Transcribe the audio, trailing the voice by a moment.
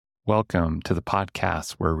Welcome to the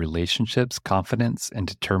podcast where relationships, confidence, and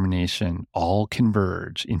determination all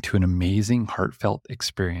converge into an amazing, heartfelt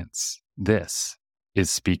experience. This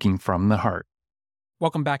is Speaking from the Heart.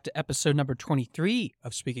 Welcome back to episode number 23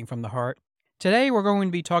 of Speaking from the Heart. Today, we're going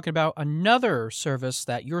to be talking about another service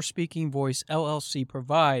that Your Speaking Voice LLC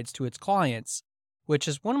provides to its clients, which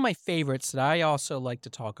is one of my favorites that I also like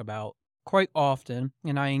to talk about quite often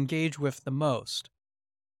and I engage with the most: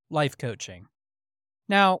 life coaching.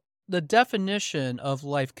 Now, the definition of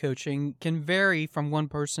life coaching can vary from one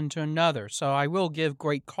person to another, so I will give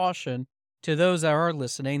great caution to those that are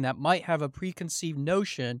listening that might have a preconceived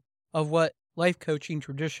notion of what life coaching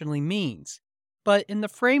traditionally means. But in the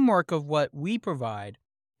framework of what we provide,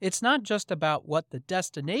 it's not just about what the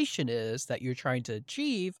destination is that you're trying to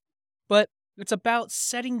achieve, but it's about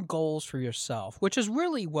setting goals for yourself, which is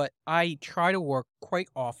really what I try to work quite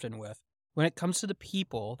often with when it comes to the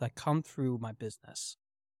people that come through my business.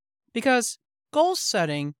 Because goal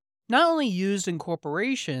setting not only used in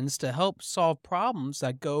corporations to help solve problems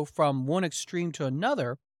that go from one extreme to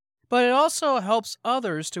another, but it also helps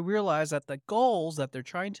others to realize that the goals that they're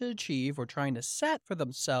trying to achieve or trying to set for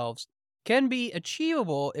themselves can be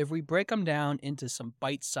achievable if we break them down into some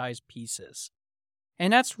bite-sized pieces.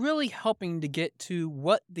 And that's really helping to get to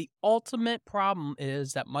what the ultimate problem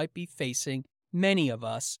is that might be facing many of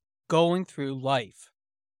us going through life.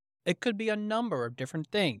 It could be a number of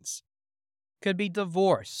different things. It could be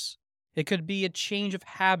divorce. It could be a change of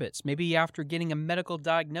habits, maybe after getting a medical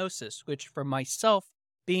diagnosis, which for myself,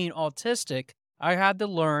 being autistic, I had to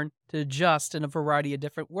learn to adjust in a variety of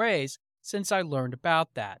different ways since I learned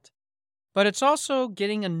about that. But it's also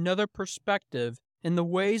getting another perspective in the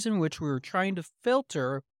ways in which we were trying to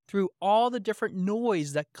filter through all the different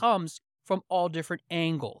noise that comes from all different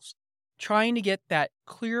angles, trying to get that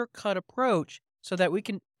clear-cut approach so that we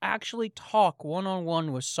can actually talk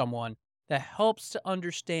one-on-one with someone that helps to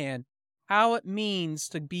understand how it means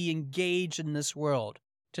to be engaged in this world,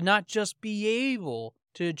 to not just be able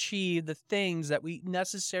to achieve the things that we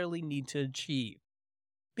necessarily need to achieve.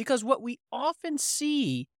 Because what we often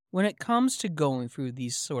see when it comes to going through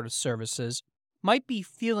these sort of services might be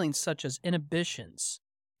feelings such as inhibitions,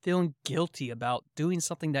 feeling guilty about doing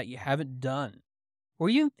something that you haven't done, or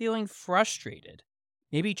even feeling frustrated,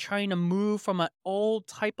 maybe trying to move from an old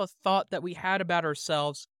type of thought that we had about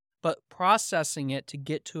ourselves, but processing it to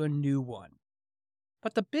get to a new one.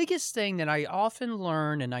 But the biggest thing that I often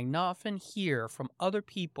learn and I often hear from other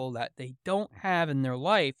people that they don't have in their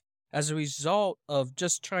life as a result of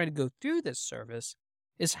just trying to go through this service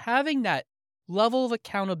is having that level of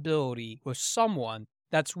accountability with someone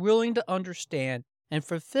that's willing to understand and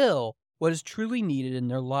fulfill what is truly needed in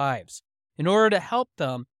their lives in order to help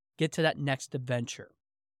them get to that next adventure.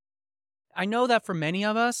 I know that for many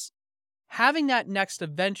of us, having that next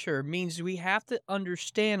adventure means we have to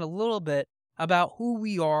understand a little bit about who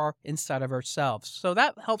we are inside of ourselves. So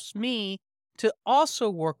that helps me to also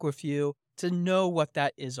work with you to know what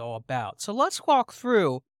that is all about. So let's walk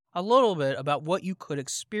through a little bit about what you could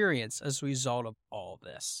experience as a result of all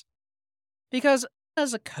this. Because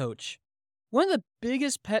as a coach, one of the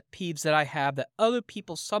biggest pet peeves that I have that other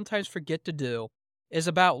people sometimes forget to do is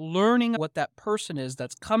about learning what that person is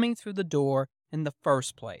that's coming through the door in the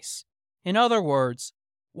first place. In other words,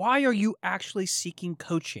 why are you actually seeking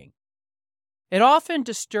coaching? It often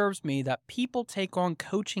disturbs me that people take on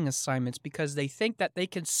coaching assignments because they think that they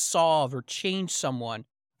can solve or change someone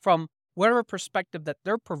from whatever perspective that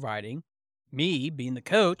they're providing, me being the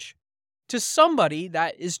coach, to somebody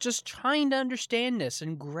that is just trying to understand this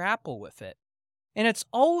and grapple with it. And it's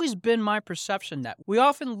always been my perception that we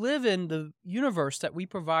often live in the universe that we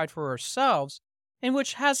provide for ourselves and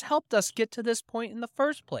which has helped us get to this point in the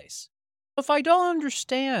first place. If I don't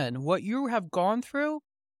understand what you have gone through,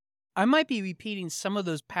 I might be repeating some of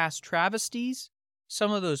those past travesties,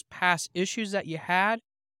 some of those past issues that you had,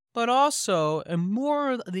 but also, and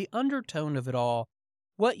more the undertone of it all,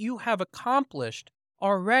 what you have accomplished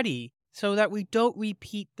already so that we don't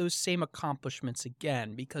repeat those same accomplishments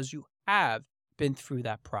again because you have been through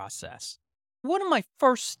that process. One of my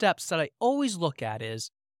first steps that I always look at is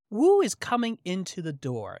who is coming into the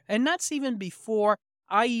door. And that's even before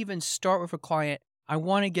I even start with a client. I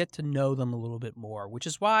want to get to know them a little bit more, which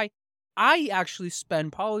is why I actually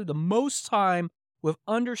spend probably the most time with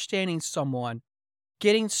understanding someone,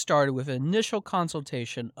 getting started with an initial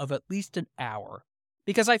consultation of at least an hour.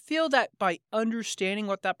 Because I feel that by understanding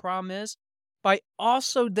what that problem is, by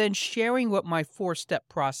also then sharing what my 4-step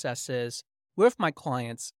process is with my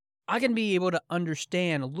clients, I can be able to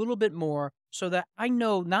understand a little bit more so that I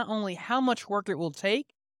know not only how much work it will take,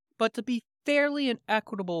 but to be fairly and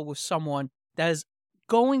equitable with someone that is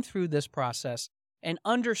going through this process and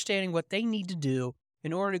understanding what they need to do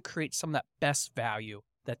in order to create some of that best value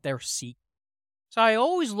that they're seeking. So I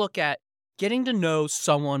always look at getting to know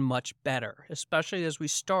someone much better, especially as we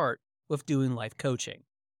start with doing life coaching.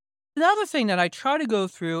 Another thing that I try to go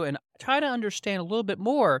through and try to understand a little bit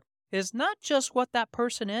more is not just what that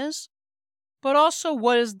person is, but also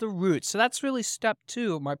what is the root. So that's really step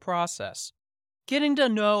 2 of my process. Getting to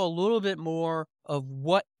know a little bit more of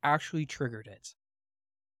what actually triggered it.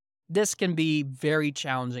 This can be very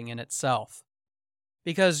challenging in itself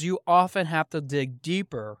because you often have to dig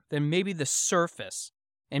deeper than maybe the surface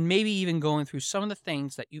and maybe even going through some of the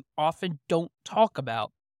things that you often don't talk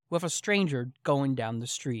about with a stranger going down the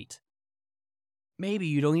street. Maybe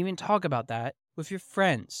you don't even talk about that with your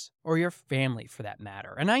friends or your family for that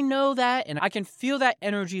matter. And I know that, and I can feel that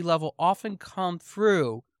energy level often come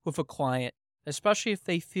through with a client, especially if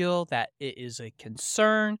they feel that it is a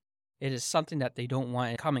concern, it is something that they don't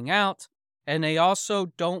want coming out, and they also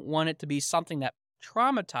don't want it to be something that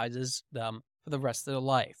traumatizes them for the rest of their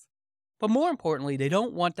life. But more importantly, they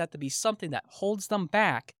don't want that to be something that holds them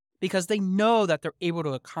back because they know that they're able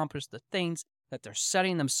to accomplish the things that they're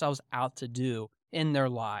setting themselves out to do in their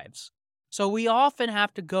lives. So we often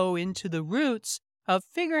have to go into the roots of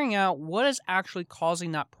figuring out what is actually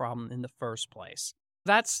causing that problem in the first place.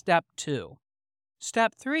 That's step 2.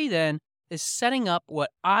 Step 3 then is setting up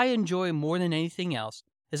what I enjoy more than anything else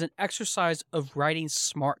is an exercise of writing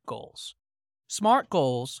SMART goals. SMART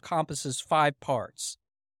goals encompasses 5 parts: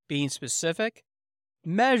 being specific,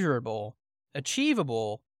 measurable,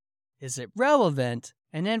 achievable, is it relevant,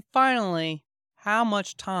 and then finally, how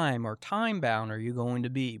much time or time bound are you going to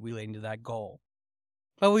be relating to that goal?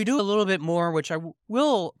 But we do a little bit more, which I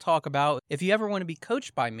will talk about if you ever want to be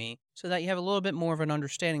coached by me, so that you have a little bit more of an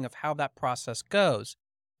understanding of how that process goes.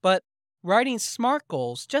 But writing SMART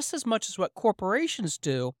goals, just as much as what corporations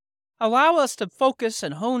do, allow us to focus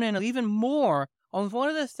and hone in even more on one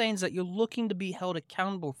of the things that you're looking to be held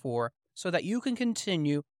accountable for so that you can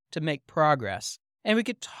continue to make progress. And we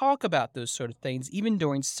could talk about those sort of things even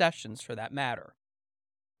during sessions for that matter.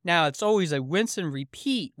 Now, it's always a rinse and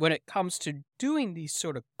repeat when it comes to doing these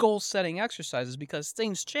sort of goal-setting exercises because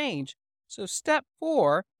things change. So step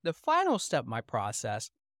 4, the final step of my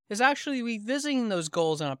process, is actually revisiting those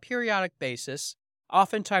goals on a periodic basis,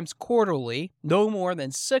 oftentimes quarterly, no more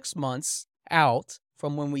than 6 months out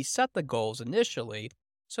from when we set the goals initially,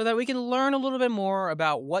 so that we can learn a little bit more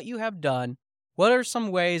about what you have done, what are some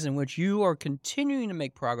ways in which you are continuing to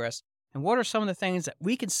make progress, and what are some of the things that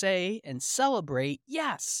we can say and celebrate?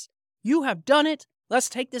 Yes, you have done it. Let's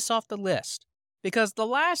take this off the list. Because the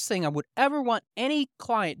last thing I would ever want any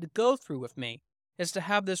client to go through with me is to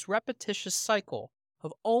have this repetitious cycle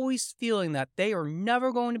of always feeling that they are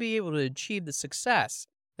never going to be able to achieve the success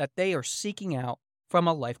that they are seeking out from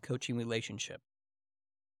a life coaching relationship.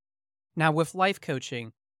 Now, with life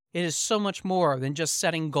coaching, it is so much more than just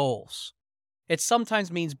setting goals. It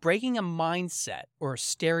sometimes means breaking a mindset or a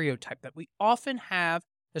stereotype that we often have,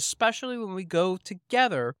 especially when we go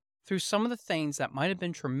together through some of the things that might have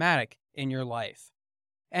been traumatic in your life.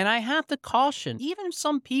 And I have to caution, even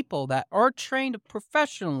some people that are trained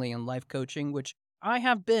professionally in life coaching, which I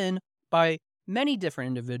have been by many different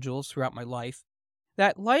individuals throughout my life,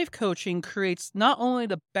 that life coaching creates not only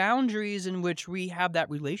the boundaries in which we have that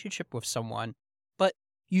relationship with someone, but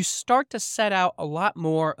you start to set out a lot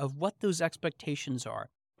more of what those expectations are,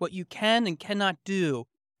 what you can and cannot do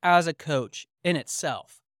as a coach in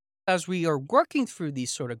itself. As we are working through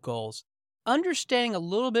these sort of goals, understanding a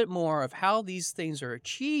little bit more of how these things are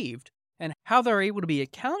achieved and how they're able to be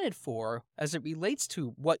accounted for as it relates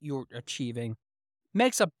to what you're achieving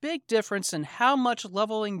makes a big difference in how much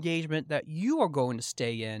level of engagement that you are going to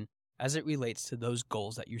stay in as it relates to those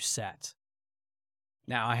goals that you set.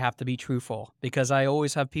 Now, I have to be truthful because I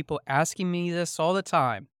always have people asking me this all the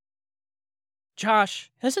time. Josh,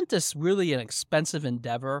 isn't this really an expensive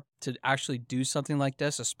endeavor to actually do something like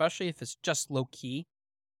this, especially if it's just low-key?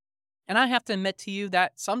 And I have to admit to you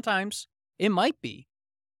that sometimes it might be.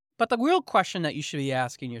 But the real question that you should be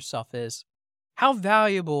asking yourself is, how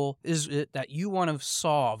valuable is it that you want to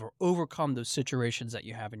solve or overcome those situations that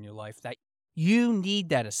you have in your life, that you need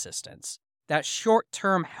that assistance, that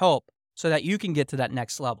short-term help so that you can get to that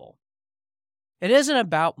next level? It isn't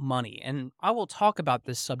about money, and I will talk about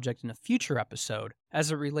this subject in a future episode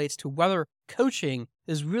as it relates to whether coaching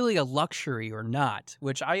is really a luxury or not,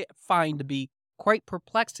 which I find to be quite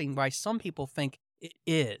perplexing why some people think it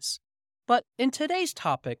is. But in today's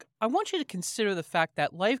topic, I want you to consider the fact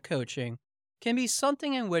that life coaching can be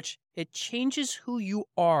something in which it changes who you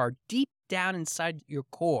are deep down inside your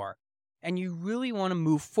core, and you really want to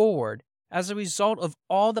move forward as a result of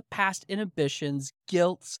all the past inhibitions,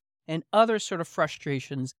 guilts, and other sort of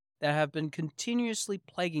frustrations that have been continuously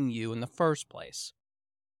plaguing you in the first place.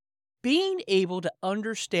 Being able to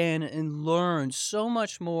understand and learn so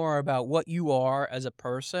much more about what you are as a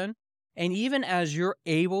person, and even as you're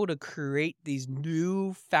able to create these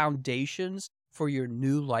new foundations for your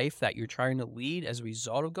new life that you're trying to lead as a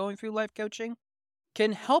result of going through life coaching,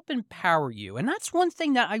 can help empower you. And that's one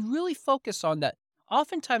thing that I really focus on, that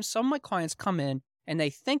oftentimes some of my clients come in and they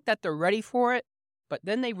think that they're ready for it, but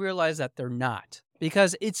then they realize that they're not.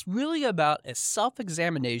 Because it's really about a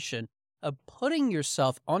self-examination of putting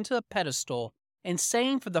yourself onto a pedestal and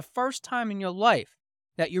saying for the first time in your life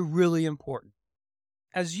that you're really important.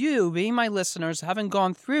 As you, being my listeners, having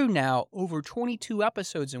gone through now over 22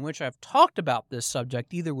 episodes in which I've talked about this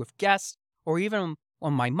subject, either with guests or even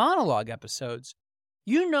on my monologue episodes,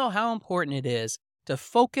 you know how important it is to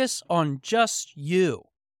focus on just you,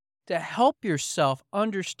 to help yourself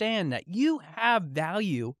understand that you have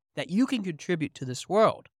value that you can contribute to this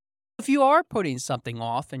world. If you are putting something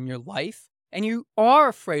off in your life and you are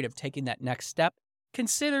afraid of taking that next step,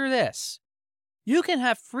 consider this. You can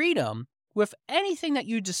have freedom with anything that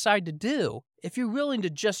you decide to do if you're willing to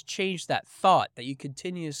just change that thought that you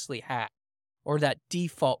continuously have or that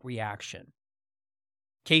default reaction.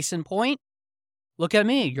 Case in point, look at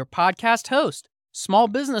me, your podcast host, small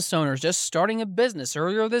business owners just starting a business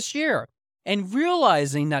earlier this year and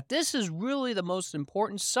realizing that this is really the most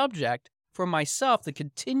important subject for myself to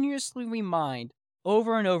continuously remind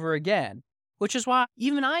over and over again, which is why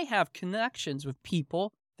even I have connections with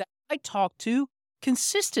people that I talk to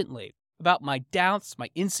consistently about my doubts, my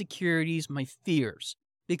insecurities, my fears,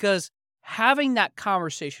 because having that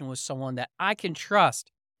conversation with someone that I can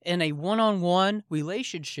trust in a one-on-one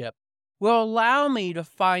relationship will allow me to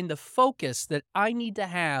find the focus that I need to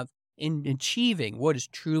have in achieving what is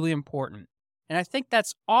truly important. And I think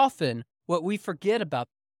that's often what we forget about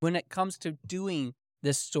when it comes to doing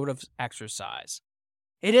this sort of exercise.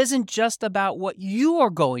 It isn't just about what you are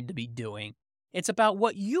going to be doing. It's about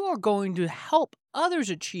what you are going to help others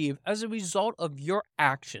achieve as a result of your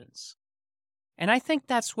actions. And I think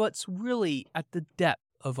that's what's really at the depth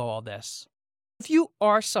of all this. If you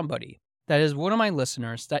are somebody that is one of my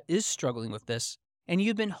listeners that is struggling with this, and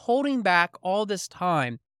you've been holding back all this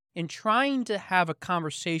time in trying to have a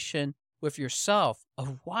conversation with yourself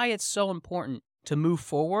of why it's so important to move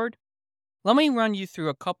forward, let me run you through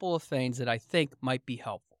a couple of things that I think might be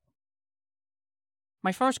helpful.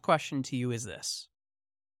 My first question to you is this: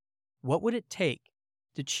 what would it take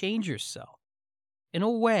to change yourself in a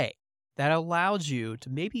way that allows you to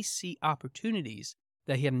maybe see opportunities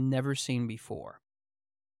that you have never seen before?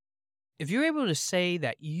 If you're able to say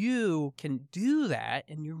that you can do that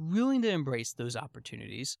and you're willing to embrace those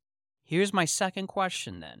opportunities, here's my second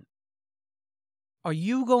question then. Are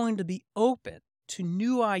you going to be open to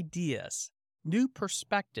new ideas, new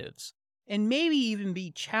perspectives, and maybe even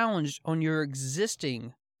be challenged on your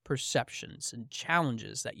existing perceptions and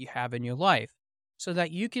challenges that you have in your life so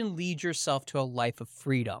that you can lead yourself to a life of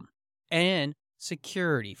freedom and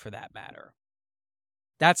security for that matter?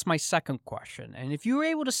 That's my second question. And if you're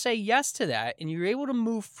able to say yes to that and you're able to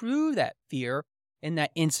move through that fear and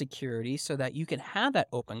that insecurity so that you can have that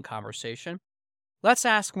open conversation, let's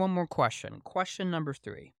ask one more question. Question number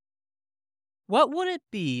 3. What would it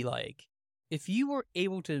be like if you were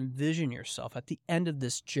able to envision yourself at the end of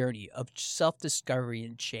this journey of self-discovery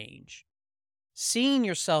and change, seeing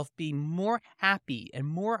yourself be more happy and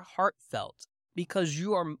more heartfelt because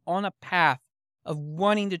you are on a path of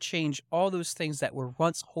wanting to change all those things that were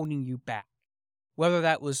once holding you back, whether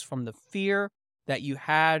that was from the fear that you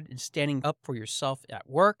had in standing up for yourself at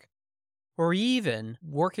work, or even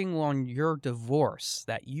working on your divorce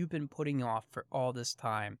that you've been putting off for all this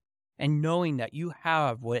time, and knowing that you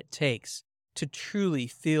have what it takes to truly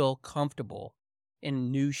feel comfortable in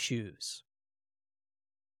new shoes.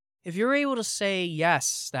 If you're able to say,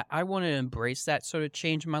 yes, that I want to embrace that sort of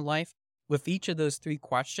change in my life with each of those 3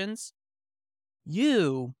 questions,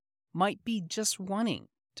 you might be just wanting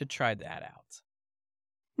to try that out.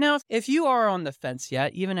 Now, if you are on the fence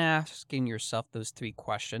yet, even asking yourself those 3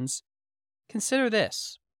 questions, consider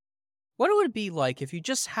this. What would it be like if you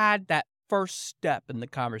just had that first step in the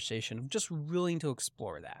conversation of just willing to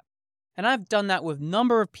explore that? And I've done that with a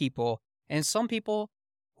number of people, and some people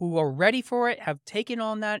who are ready for it have taken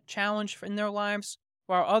on that challenge in their lives,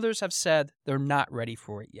 while others have said they're not ready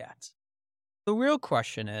for it yet. The real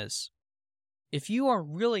question is, if you are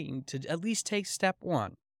willing to at least take step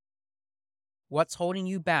 1, what's holding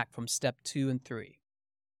you back from step 2 and 3?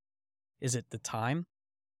 Is it the time?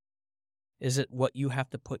 Is it what you have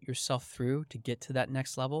to put yourself through to get to that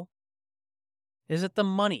next level? Is it the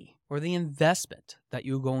money or the investment that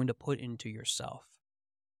you're going to put into yourself?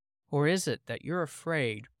 Or is it that you're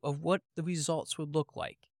afraid of what the results would look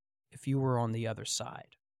like if you were on the other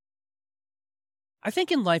side? I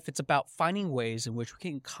think in life it's about finding ways in which we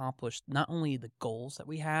can accomplish not only the goals that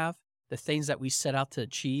we have, the things that we set out to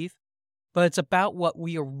achieve, but it's about what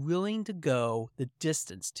we are willing to go the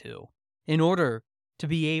distance to in order to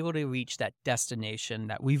be able to reach that destination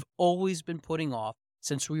that we've always been putting off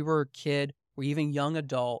since we were a kid, or even young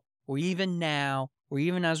adult, or even now, or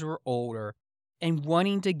even as we're older, and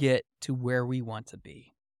wanting to get to where we want to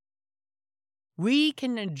be. We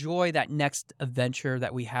can enjoy that next adventure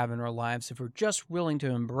that we have in our lives if we're just willing to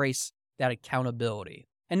embrace that accountability.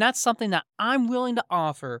 And that's something that I'm willing to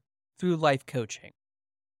offer through life coaching.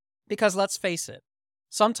 Because let's face it,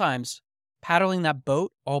 sometimes paddling that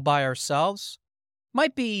boat all by ourselves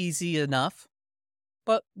might be easy enough,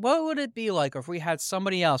 but what would it be like if we had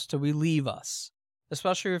somebody else to relieve us,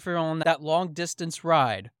 especially if we're on that long distance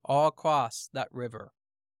ride all across that river,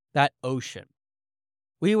 that ocean?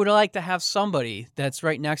 We would like to have somebody that's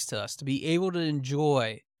right next to us to be able to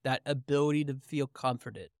enjoy that ability to feel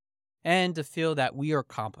comforted and to feel that we are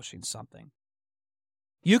accomplishing something.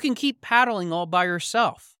 You can keep paddling all by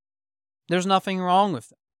yourself. There's nothing wrong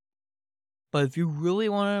with it. But if you really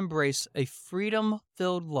want to embrace a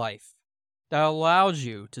freedom-filled life that allows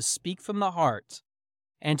you to speak from the heart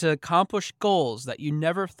and to accomplish goals that you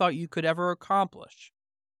never thought you could ever accomplish,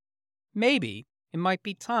 maybe it might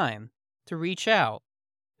be time to reach out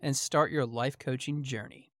and start your life coaching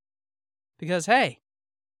journey. Because, hey,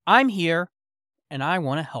 I'm here and I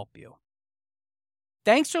want to help you.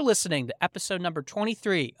 Thanks for listening to episode number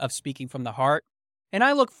 23 of Speaking from the Heart, and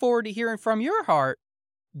I look forward to hearing from your heart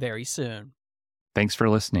very soon. Thanks for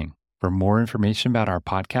listening. For more information about our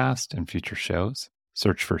podcast and future shows,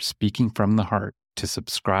 search for Speaking from the Heart to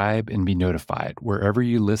subscribe and be notified wherever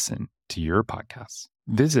you listen to your podcasts.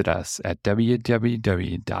 Visit us at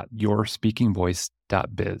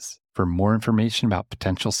www.yourspeakingvoice.biz for more information about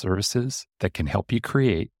potential services that can help you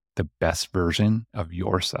create the best version of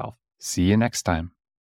yourself. See you next time.